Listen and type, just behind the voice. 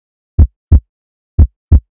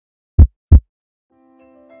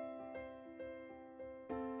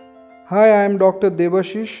Hi, I am Dr.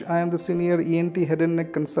 Debasish. I am the Senior ENT Head and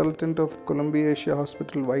Neck Consultant of Columbia Asia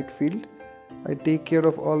Hospital, Whitefield. I take care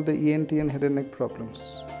of all the ENT and head and neck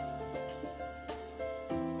problems.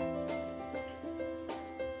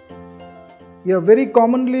 Yeah, very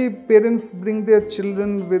commonly parents bring their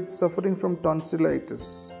children with suffering from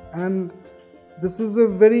tonsillitis, and this is a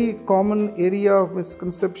very common area of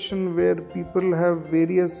misconception where people have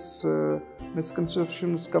various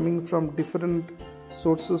misconceptions coming from different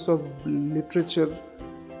sources of literature,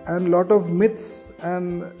 and lot of myths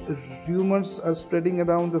and rumors are spreading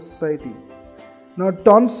around the society. Now,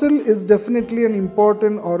 tonsil is definitely an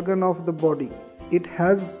important organ of the body. It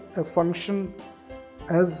has a function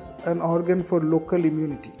as an organ for local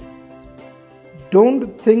immunity.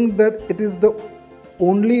 Don't think that it is the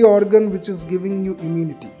only organ which is giving you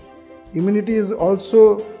immunity. Immunity is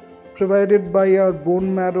also provided by our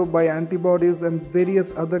bone marrow, by antibodies and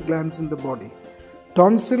various other glands in the body.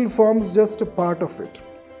 Tonsil forms just a part of it.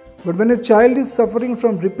 But when a child is suffering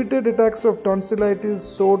from repeated attacks of tonsillitis,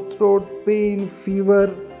 sore throat, pain,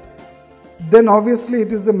 fever, then obviously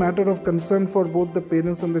it is a matter of concern for both the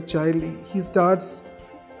parents and the child. He starts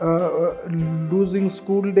losing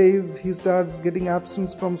school days, he starts getting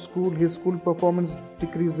absence from school, his school performance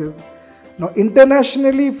decreases. Now,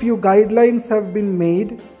 internationally, few guidelines have been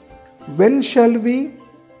made. When shall we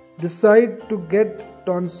decide to get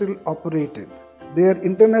tonsil operated? They are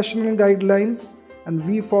international guidelines and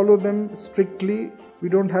we follow them strictly. We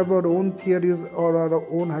don't have our own theories or our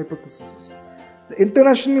own hypotheses. The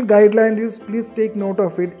international guideline is, please take note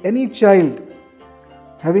of it, any child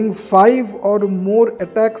having 5 or more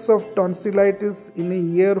attacks of tonsillitis in a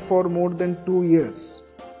year for more than 2 years,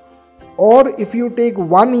 or if you take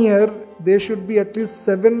 1 year, there should be at least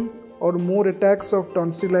 7 or more attacks of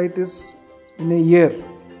tonsillitis in a year,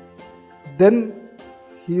 then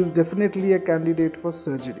he is definitely a candidate for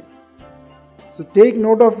surgery. So take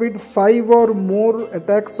note of it, 5 or more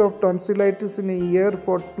attacks of tonsillitis in a year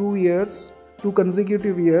for 2 years, 2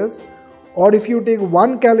 consecutive years, or if you take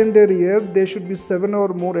 1 calendar year, there should be 7 or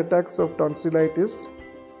more attacks of tonsillitis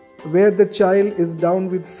where the child is down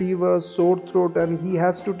with fever, sore throat, and he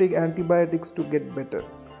has to take antibiotics to get better.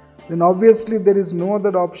 Then obviously there is no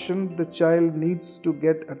other option, the child needs to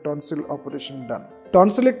get a tonsil operation done.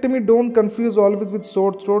 Tonsillectomy, don't confuse always with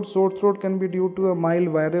sore throat. Sore throat can be due to a mild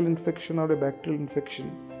viral infection or a bacterial infection.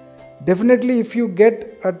 Definitely, if you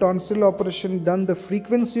get a tonsil operation done, the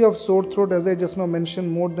frequency of sore throat, as I just now mentioned,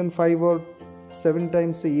 more than 5 or 7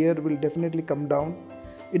 times a year will definitely come down.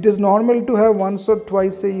 It is normal to have once or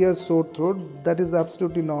twice a year sore throat. That is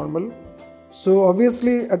absolutely normal. So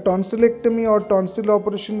obviously, a tonsillectomy or tonsil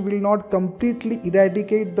operation will not completely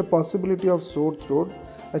eradicate the possibility of sore throat.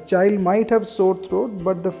 A child might have sore throat,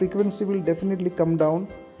 but the frequency will definitely come down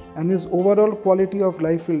and his overall quality of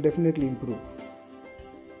life will definitely improve.